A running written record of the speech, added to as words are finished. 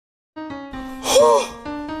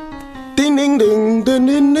Ding ding ding ding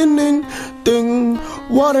ding ding ding ding.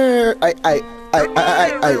 Water.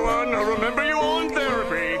 Everyone, I remember you all in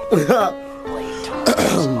therapy.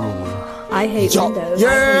 I hate windows.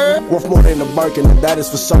 Yeah, worth more than a Birkin, and that is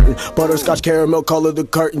for certain. Butterscotch caramel color the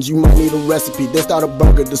curtains. You might need a recipe. This not a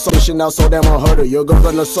burger. The solution now so damn unheard of. Your girl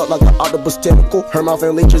gonna suck like an octopus tentacle. Her mouth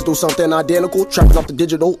and leeches do something identical. Trapping off the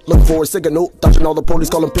digital, look for a signal. Dodging all the police,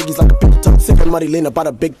 calling piggies like a pig tuck. Sick and muddy, lean about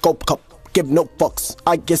a big gulp cup. Give no fucks,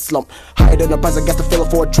 I get slumped. Higher than the price, I got to feel it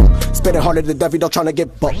for a trunk. Spinning harder than Debbie, don't tryna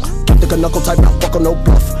get bucked. Got the knuckle type, not fuck on no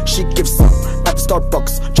bluff. She gives some at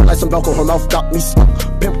Starbucks. Try like some Velcro, her mouth got me stuck.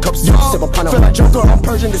 Pimp cups, sip a pint of like Joker, I'm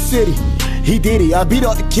purging the city. He Diddy, I beat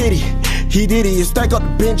up the kitty. He Diddy, and stack up the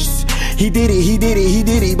benches. He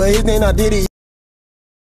Diddy, but his name not Diddy.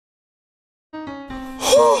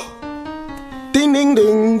 Ding ding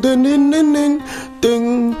ding ding ding ding ding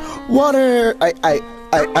ding. Water.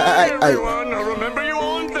 Everyone, I remember you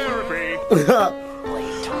all in therapy.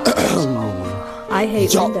 I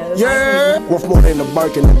hate windows. Yeah, worth more than a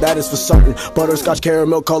Birkin, and that is for certain. Butterscotch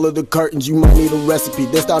caramel color the curtains. You might need a recipe.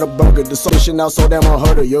 This not a burger. The solution now so damn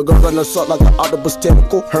unheard of. Your girl gonna suck like an octopus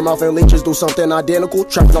tentacle. Her mouth and leeches do something identical.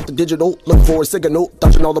 Trapping off the digital, look for a signal.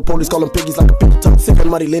 Dodging all the police, calling piggies like a pig tuck. Sick and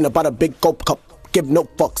muddy, lean about a big gulp cup. Give no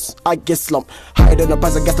fucks, I get slumped. Higher than the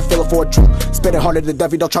price, I got to feel it for a trunk. Spinning harder than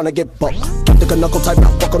Debbie, don't tryna get bucked. Got the knuckle type,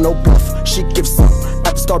 not fuck on no bluff. She gives some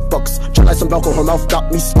at Starbucks. Try like some Velcro, her mouth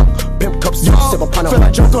got me stuck. Pimp cups, sip a pint of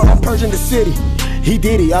like Joker, I'm purging the city. He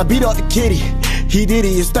Diddy, I beat up the kitty. He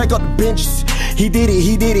Diddy, and stack up the benches. He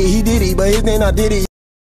Diddy, but his name not Diddy.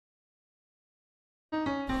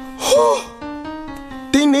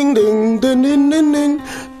 Ding ding ding ding ding ding ding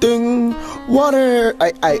ding. Water.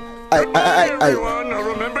 Everyone, I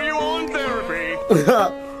remember you all in therapy.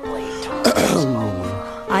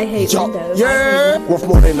 I hate windows. Yeah, worth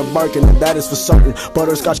more than a Birkin, and that is for certain.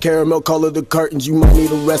 Butterscotch caramel color the curtains. You might need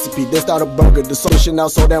a recipe. This not a burger. The solution now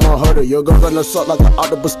so damn unheard of. Your girl gonna suck like an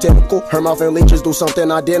octopus tentacle. Her mouth and leeches do something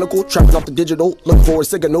identical. Trapping off the digital, look for a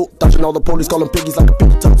signal. Dodging all the police, calling piggies like a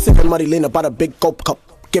pig tuck. Sick and muddy, lean about a big gulp cup.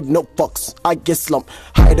 Give no fucks, I get slumped.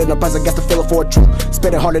 Higher than the price, I got to feel it for a trunk.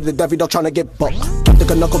 Spinning harder than Debbie, don't tryna get bucked. Got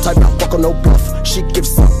the knuckle type, not fuck on no bluff. She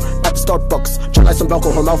gives some at Starbucks. Try like some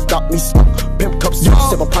Velcro, her mouth got me stuck. Pimp cups,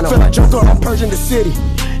 sip a pint of like Joker, I'm purging the city.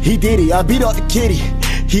 He Diddy, I beat up the kitty.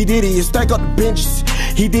 He Diddy, and stack up the benches.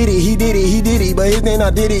 He Diddy, but his name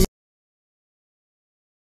not Diddy.